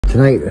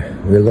Tonight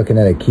we're looking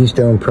at a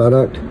Keystone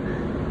product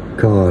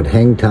called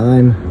Hang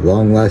Time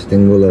Long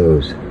Lasting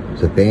Willows.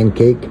 It's a fan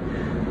cake,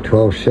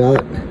 12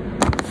 shot.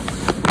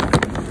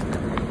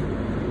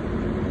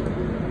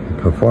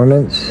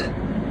 Performance,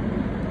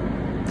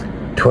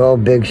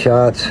 12 big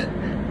shots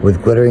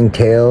with glittering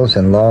tails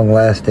and long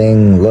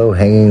lasting low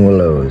hanging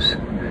willows.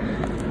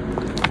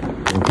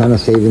 I'm kind of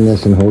saving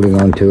this and holding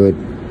on to it.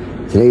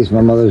 Today's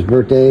my mother's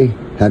birthday.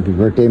 Happy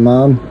birthday,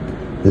 Mom.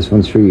 This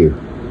one's for you.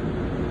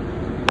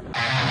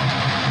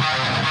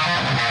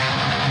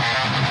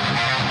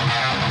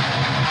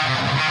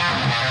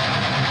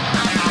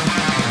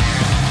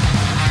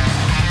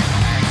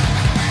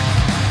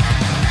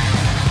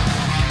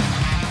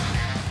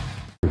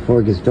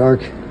 Before it gets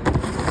dark,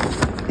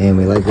 and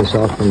we light this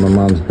off for my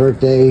mom's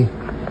birthday.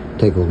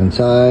 Take a look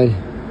inside.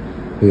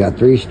 We got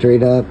 3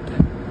 straight up.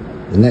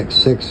 The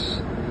next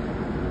 6,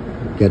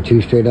 got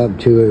 2 straight up,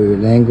 2 at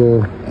an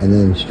angle, and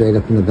then straight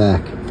up in the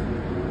back.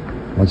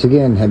 Once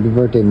again, happy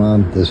birthday,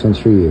 Mom. This one's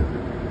for you.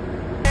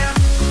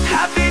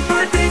 Happy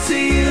birthday to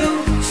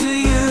you, to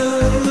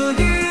you.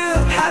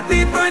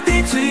 Happy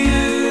birthday to you.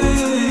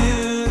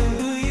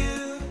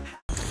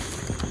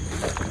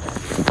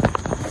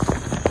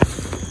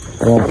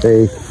 Come on,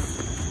 Faith.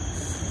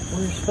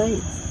 Where's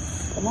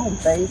Faith? Come on,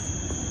 Faith.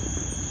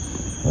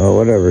 Oh,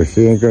 whatever.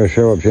 She ain't gonna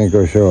show up. She ain't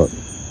gonna show up.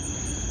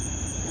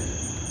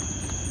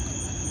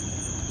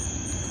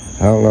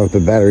 I don't know if the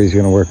battery's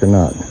gonna work or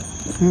not.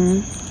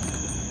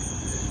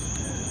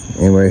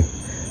 Anyway,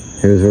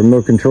 here's our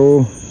remote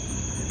control.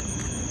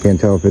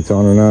 Can't tell if it's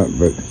on or not,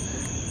 but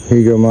here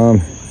you go,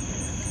 Mom.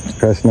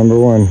 Press number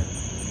 1.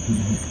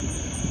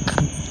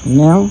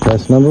 No?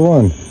 Press number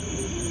 1.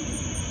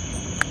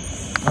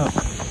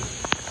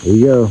 There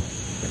you go.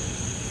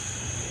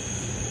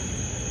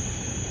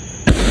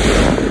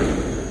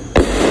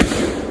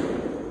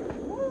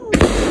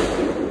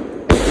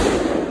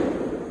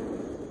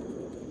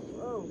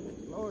 Oh,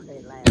 Lord, they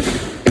laugh.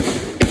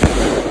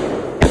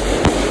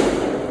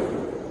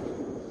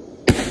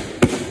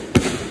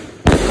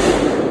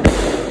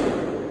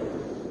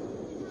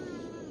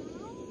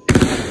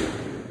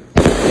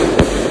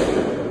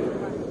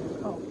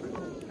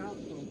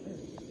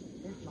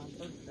 It's my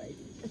birthday.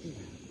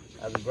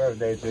 Happy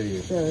birthday to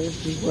you. So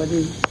this is what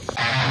he